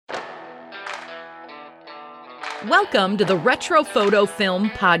Welcome to the Retro Photo Film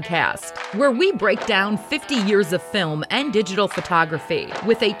Podcast, where we break down 50 years of film and digital photography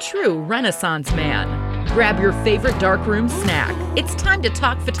with a true Renaissance man. Grab your favorite darkroom snack. It's time to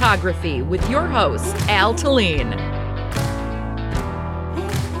talk photography with your host, Al Talene.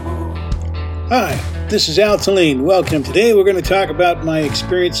 Hi, this is Al Talene. Welcome. Today we're going to talk about my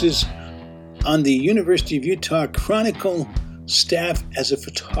experiences on the University of Utah Chronicle staff as a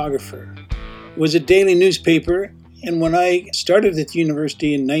photographer. It was a daily newspaper, and when I started at the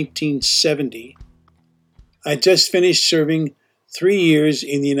university in 1970, I just finished serving 3 years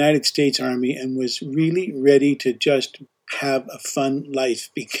in the United States Army and was really ready to just have a fun life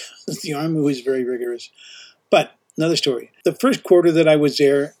because the Army was very rigorous. But another story. The first quarter that I was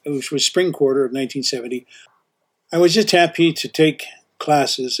there, which was spring quarter of 1970, I was just happy to take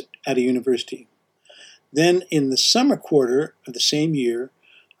classes at a university. Then in the summer quarter of the same year,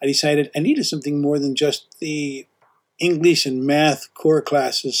 I decided I needed something more than just the English and math core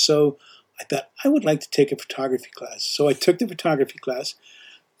classes, so I thought I would like to take a photography class. So I took the photography class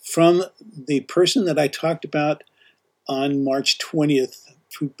from the person that I talked about on March 20th,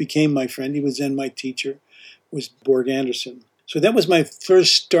 who became my friend. He was then my teacher, was Borg Anderson. So that was my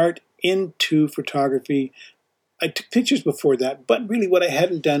first start into photography. I took pictures before that, but really what I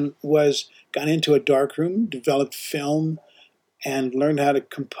hadn't done was gone into a darkroom, developed film, and learned how to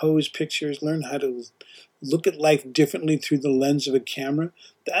compose pictures, learned how to look at life differently through the lens of a camera.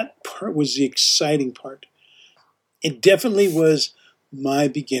 That part was the exciting part. It definitely was my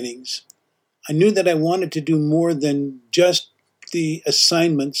beginnings. I knew that I wanted to do more than just the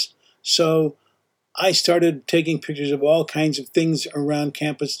assignments, so I started taking pictures of all kinds of things around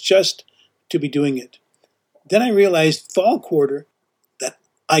campus just to be doing it. Then I realized fall quarter that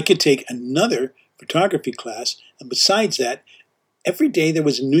I could take another photography class, and besides that, every day there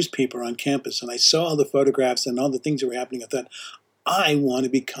was a newspaper on campus, and I saw all the photographs and all the things that were happening. I thought, I want to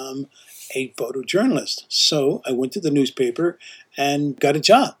become a photojournalist. So I went to the newspaper and got a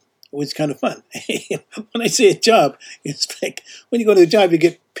job. It was kind of fun. When I say a job, it's like when you go to the job, you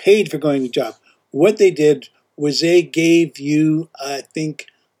get paid for going to the job. What they did was they gave you, I think,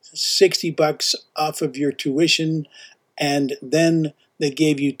 $60 off of your tuition, and then they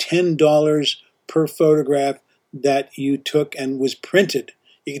gave you $10 per photograph that you took and was printed.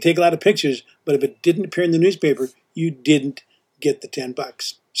 You could take a lot of pictures, but if it didn't appear in the newspaper, you didn't get the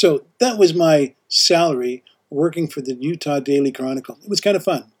 $10. So that was my salary working for the Utah Daily Chronicle. It was kind of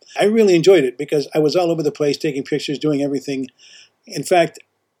fun. I really enjoyed it because I was all over the place taking pictures, doing everything. In fact,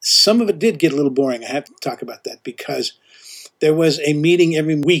 some of it did get a little boring. I have to talk about that because there was a meeting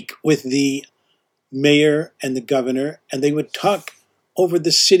every week with the mayor and the governor, and they would talk over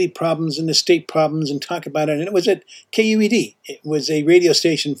the city problems and the state problems and talk about it. And it was at KUED. It was a radio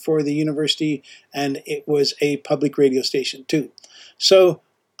station for the university, and it was a public radio station too. So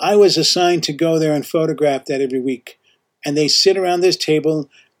I was assigned to go there and photograph that every week. And they sit around this table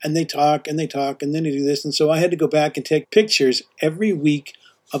and they talk and they talk and then they do this. And so I had to go back and take pictures every week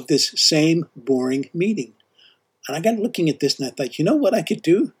of this same boring meeting. And I got looking at this and I thought, you know what I could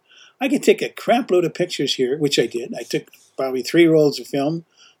do? I could take a crap load of pictures here, which I did. I took probably 3 rolls of film,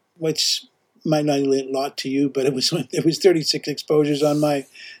 which might not be a lot to you, but it was 36 exposures on my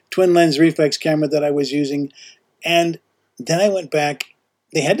twin lens reflex camera that I was using. And then I went back.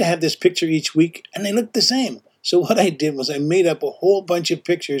 They had to have this picture each week, and they looked the same. So what I did was I made up a whole bunch of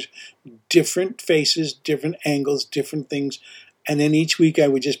pictures, different faces, different angles, different things. And then each week I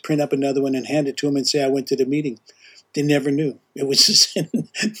would just print up another one and hand it to them and say I went to the meeting. They never knew. It was just,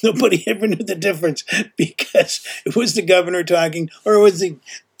 nobody ever knew the difference because it was the governor talking or it was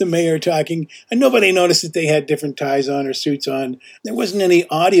the mayor talking, and nobody noticed that they had different ties on or suits on. There wasn't any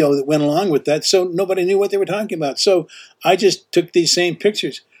audio that went along with that, so nobody knew what they were talking about. So I just took these same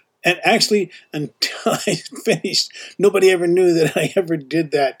pictures. And actually, until I finished, nobody ever knew that I ever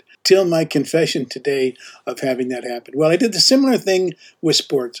did that till my confession today of having that happen. Well, I did the similar thing with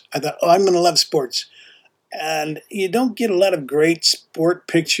sports. I thought, I'm going to love sports. And you don't get a lot of great sport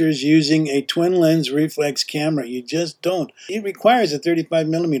pictures using a twin lens reflex camera. You just don't. It requires a 35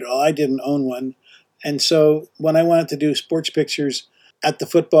 millimeter. Oh, I didn't own one. And so when I wanted to do sports pictures at the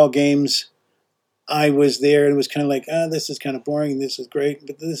football games, I was there and it was kind of like, this is kind of boring. This is great.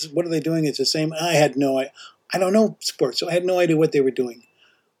 But this is, what are they doing? It's the same. I don't know sports, so I had no idea what they were doing.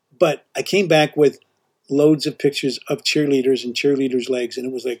 But I came back with loads of pictures of cheerleaders and cheerleaders' legs. And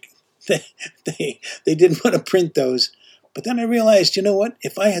it was like, they didn't want to print those. But then I realized, you know what?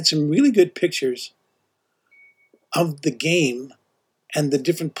 If I had some really good pictures of the game and the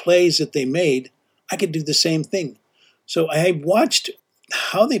different plays that they made, I could do the same thing. So I watched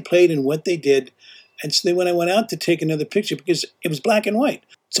how they played and what they did, And so then when I went out to take another picture, because it was black and white,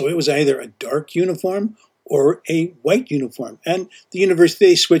 so it was either a dark uniform or a white uniform. And the university,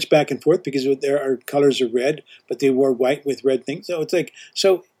 they switched back and forth because our colors are red, but they wore white with red things. So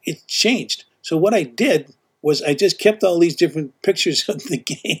so it changed. So what I did was I just kept all these different pictures of the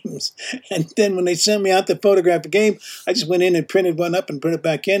games. And then when they sent me out to photograph a game, I just went in and printed one up and put it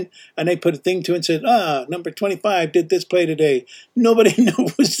back in. And they put a thing to it and said, number 25 did this play today. Nobody knew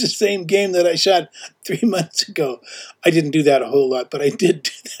it was the same game that I shot 3 months ago. I didn't do that a whole lot, but I did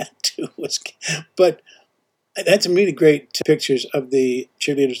do that too. But I had some really great pictures of the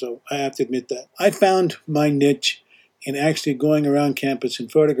cheerleaders, though. I have to admit that. I found my niche in actually going around campus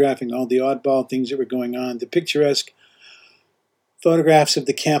and photographing all the oddball things that were going on, the picturesque photographs of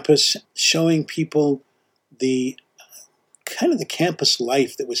the campus, showing people the kind of the campus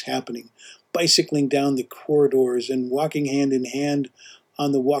life that was happening, bicycling down the corridors and walking hand in hand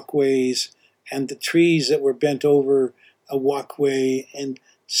on the walkways, and the trees that were bent over a walkway, and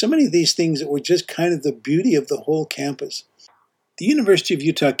so many of these things that were just kind of the beauty of the whole campus. The University of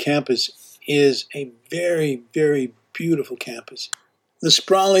Utah campus is a very, very beautiful campus. The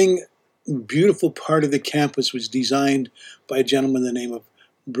sprawling, beautiful part of the campus was designed by a gentleman by the name of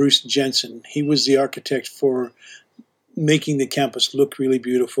Bruce Jensen. He was the architect for making the campus look really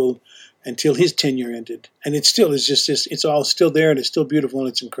beautiful until his tenure ended. And it still is just this, it's all still there, and it's still beautiful, and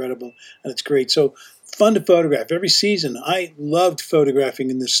it's incredible, and it's great. So fun to photograph. Every season, I loved photographing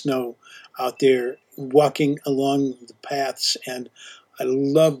in the snow out there, walking along the paths, and I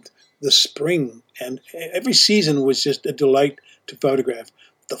loved the spring, and every season was just a delight to photograph.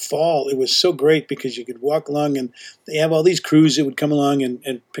 The fall, it was so great because you could walk along, and they have all these crews that would come along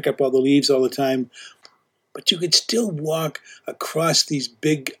and pick up all the leaves all the time, but you could still walk across these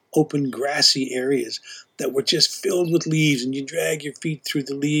big open grassy areas that were just filled with leaves, and you drag your feet through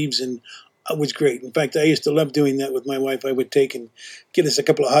the leaves, and it was great. In fact, I used to love doing that with my wife. I would take and get us a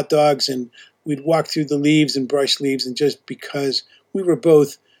couple of hot dogs, and we'd walk through the leaves and brush leaves, and just because we were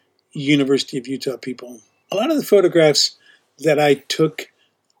both University of Utah people. A lot of the photographs that I took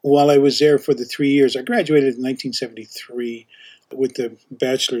while I was there for the 3 years, I graduated in 1973 with a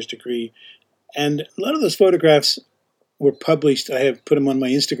bachelor's degree, and a lot of those photographs were published. I have put them on my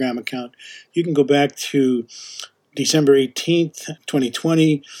Instagram account. You can go back to December 18th,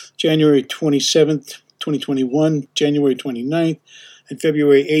 2020, January 27th, 2021, January 29th, and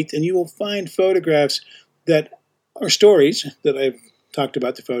February 8th, and you will find photographs that are stories that I've talked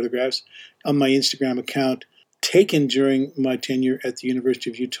about, the photographs, on my Instagram account, taken during my tenure at the University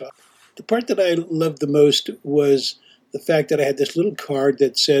of Utah. The part that I loved the most was the fact that I had this little card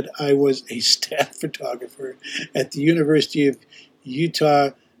that said I was a staff photographer at the University of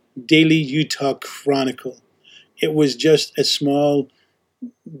Utah Daily Utah Chronicle. It was just a small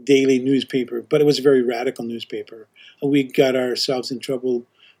daily newspaper, but it was a very radical newspaper. We got ourselves in trouble,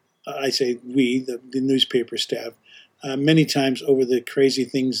 I say we, the newspaper staff, many times over the crazy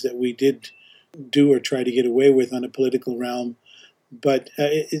things that we did do or try to get away with on a political realm. But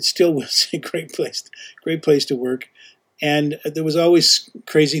it still was a great place to work. And there was always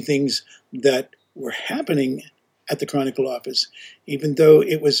crazy things that were happening at the Chronicle office, even though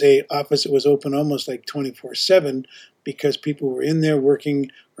it was an office that was open almost like 24/7, because people were in there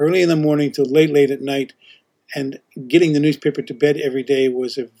working early in the morning till late at night, and getting the newspaper to bed every day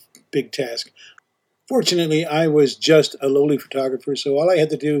was a big task. Fortunately, I was just a lowly photographer, so all I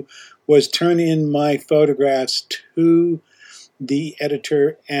had to do was turn in my photographs to the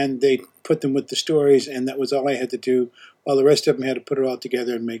editor, and they put them with the stories, and that was all I had to do, while the rest of them had to put it all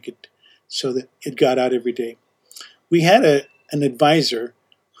together and make it so that it got out every day. We had an advisor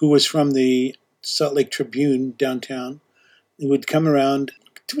who was from the Salt Lake Tribune downtown, who would come around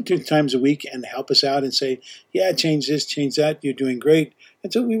 2 or 3 times a week and help us out and say, yeah, change this, change that, you're doing great.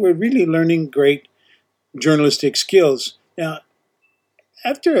 And so we were really learning great journalistic skills. Now,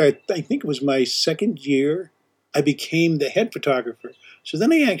 after I think it was my second year, I became the head photographer. So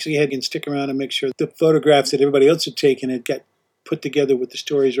then I actually had to stick around and make sure the photographs that everybody else had taken had got put together with the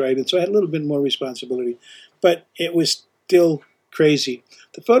stories right. And so I had a little bit more responsibility. But it was still crazy.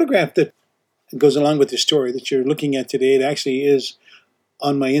 The photograph that goes along with the story that you're looking at today, it actually is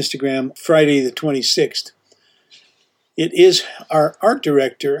on my Instagram Friday the 26th. It is our art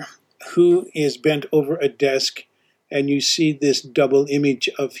director who is bent over a desk, and you see this double image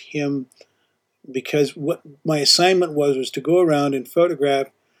of him, because what my assignment was to go around and photograph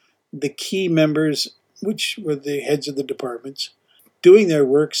the key members, which were the heads of the departments, doing their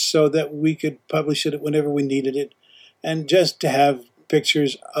work so that we could publish it whenever we needed it, and just to have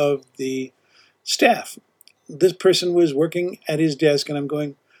pictures of the staff. This person was working at his desk, and I'm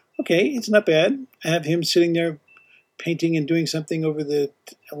going, okay, it's not bad. I have him sitting there painting and doing something over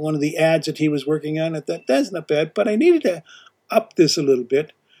one of the ads that he was working on. I thought, that's not bad, but I needed to up this a little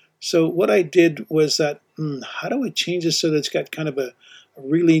bit. So what I did was that, how do I change this so that it's got kind of a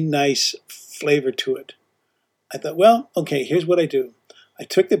really nice flavor to it? I thought, well, okay, here's what I do. I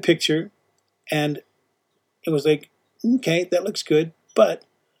took the picture, and it was like, okay, that looks good, but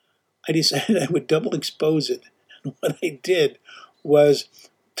I decided I would double expose it. And what I did was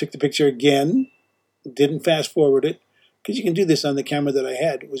took the picture again, didn't fast forward it, because you can do this on the camera that I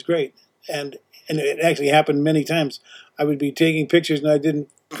had. It was great. And it actually happened many times. I would be taking pictures and I didn't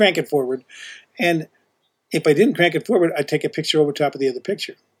crank it forward. And if I didn't crank it forward, I'd take a picture over top of the other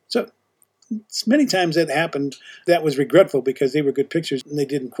picture. So many times that happened. That was regretful because they were good pictures and they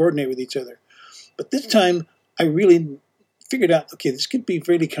didn't coordinate with each other. But this time I really figured out, okay, this could be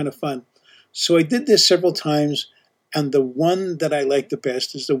really kind of fun. So I did this several times, and the one that I like the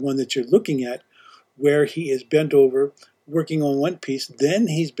best is the one that you're looking at, where he is bent over working on one piece, then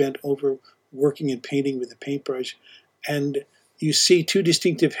he's bent over working and painting with a paintbrush, and you see two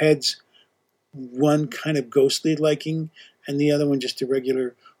distinctive heads, one kind of ghostly liking, and the other one just a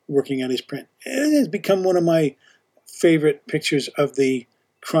regular working on his print. It has become one of my favorite pictures of the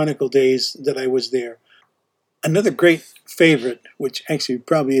Chronicle days that I was there. Another great favorite, which actually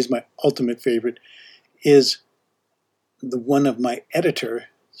probably is my ultimate favorite, is the one of my editor's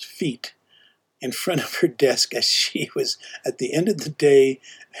feet in front of her desk as she was at the end of the day.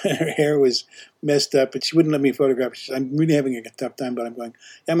 Her hair was messed up, but she wouldn't let me photograph. She said, I'm really having a tough time, but I'm going,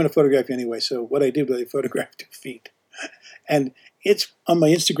 yeah, I'm going to photograph you anyway. So what I did was I photographed her feet. And it's on my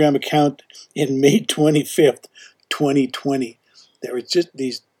Instagram account in May 25th, 2020. There were just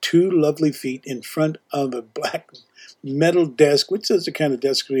these two lovely feet in front of a black metal desk, which is the kind of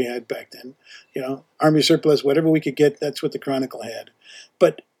desk we had back then. You know, Army surplus, whatever we could get, that's what the Chronicle had.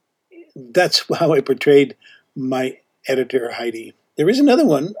 But that's how I portrayed my editor, Heidi. There is another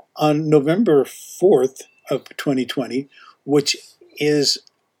one on November 4th of 2020, which is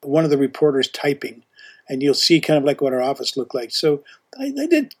one of the reporters typing. And you'll see kind of like what our office looked like. So I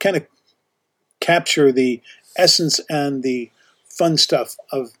did kind of capture the essence and the fun stuff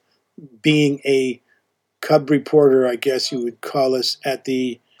of being a cub reporter, I guess you would call us, at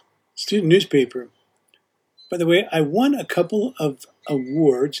the student newspaper. By the way, I won a couple of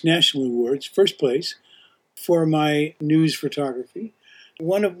awards, national awards, first place, for my news photography.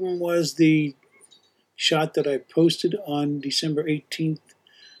 One of them was the shot that I posted on December 18th,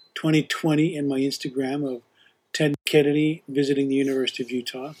 2020 in my Instagram of Ted Kennedy visiting the University of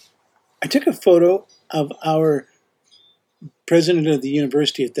Utah. I took a photo of our president of the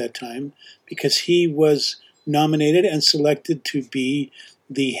university at that time because he was nominated and selected to be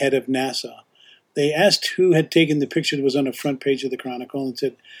the head of NASA. They asked who had taken the picture that was on the front page of the Chronicle and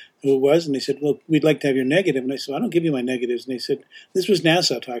said who it was. And they said, well, we'd like to have your negative. And I said, I don't give you my negatives. And they said, this was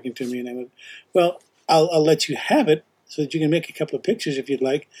NASA talking to me. And I went, well, I'll let you have it so that you can make a couple of pictures if you'd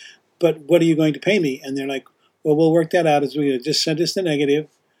like. But what are you going to pay me? And they're like, well, we'll work that out. As we just send us the negative.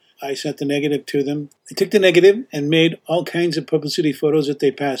 I sent the negative to them. They took the negative and made all kinds of publicity photos that they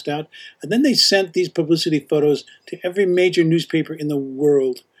passed out. And then they sent these publicity photos to every major newspaper in the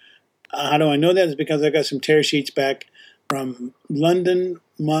world. How do I know that? It's because I got some tear sheets back from London,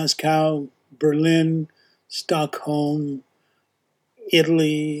 Moscow, Berlin, Stockholm,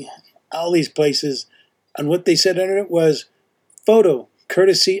 Italy, all these places. And what they said under it was, photo,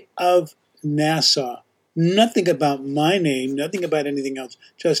 courtesy of NASA. Nothing about my name, nothing about anything else.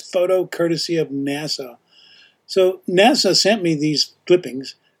 Just photo, courtesy of NASA. So NASA sent me these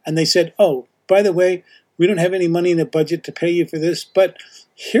clippings, and they said, oh, by the way, we don't have any money in the budget to pay you for this, but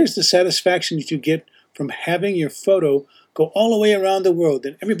here's the satisfaction that you get from having your photo go all the way around the world,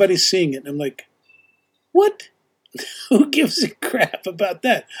 and everybody's seeing it. And I'm like, what? Who gives a crap about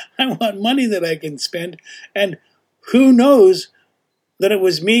that? I want money that I can spend, and who knows that it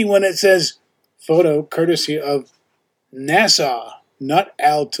was me when it says photo courtesy of NASA, not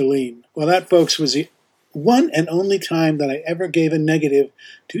Al Talene. Well, that, folks, was the one and only time that I ever gave a negative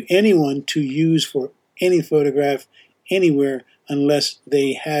to anyone to use for any photograph anywhere unless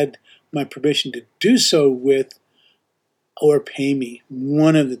they had my permission to do so with or pay me.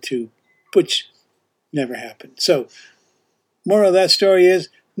 One of the two, which never happened. So, moral of that story is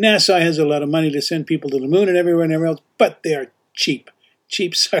NASA has a lot of money to send people to the moon and everywhere else, but they are cheap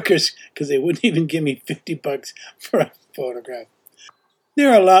suckers, because they wouldn't even give me $50 for a photograph.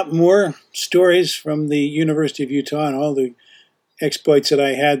 There are a lot more stories from the University of Utah and all the exploits that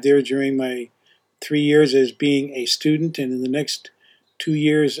I had there during my 3 years as being a student, and in the next 2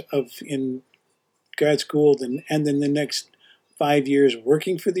 years in grad school, and then the next 5 years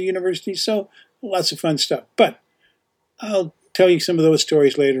working for the university, so lots of fun stuff. But I'll tell you some of those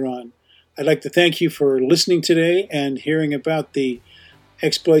stories later on. I'd like to thank you for listening today and hearing about the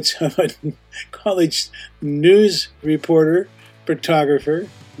exploits of a college news reporter, photographer,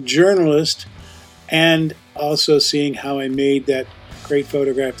 journalist, and also seeing how I made that great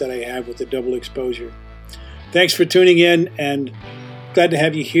photograph that I have with the double exposure. Thanks for tuning in, and glad to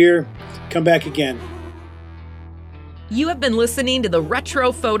have you here. Come back again. You have been listening to the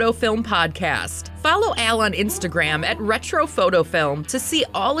Retro Photo Film Podcast. Follow Al on Instagram at Retro Photo Film to see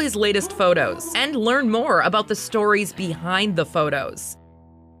all his latest photos and learn more about the stories behind the photos.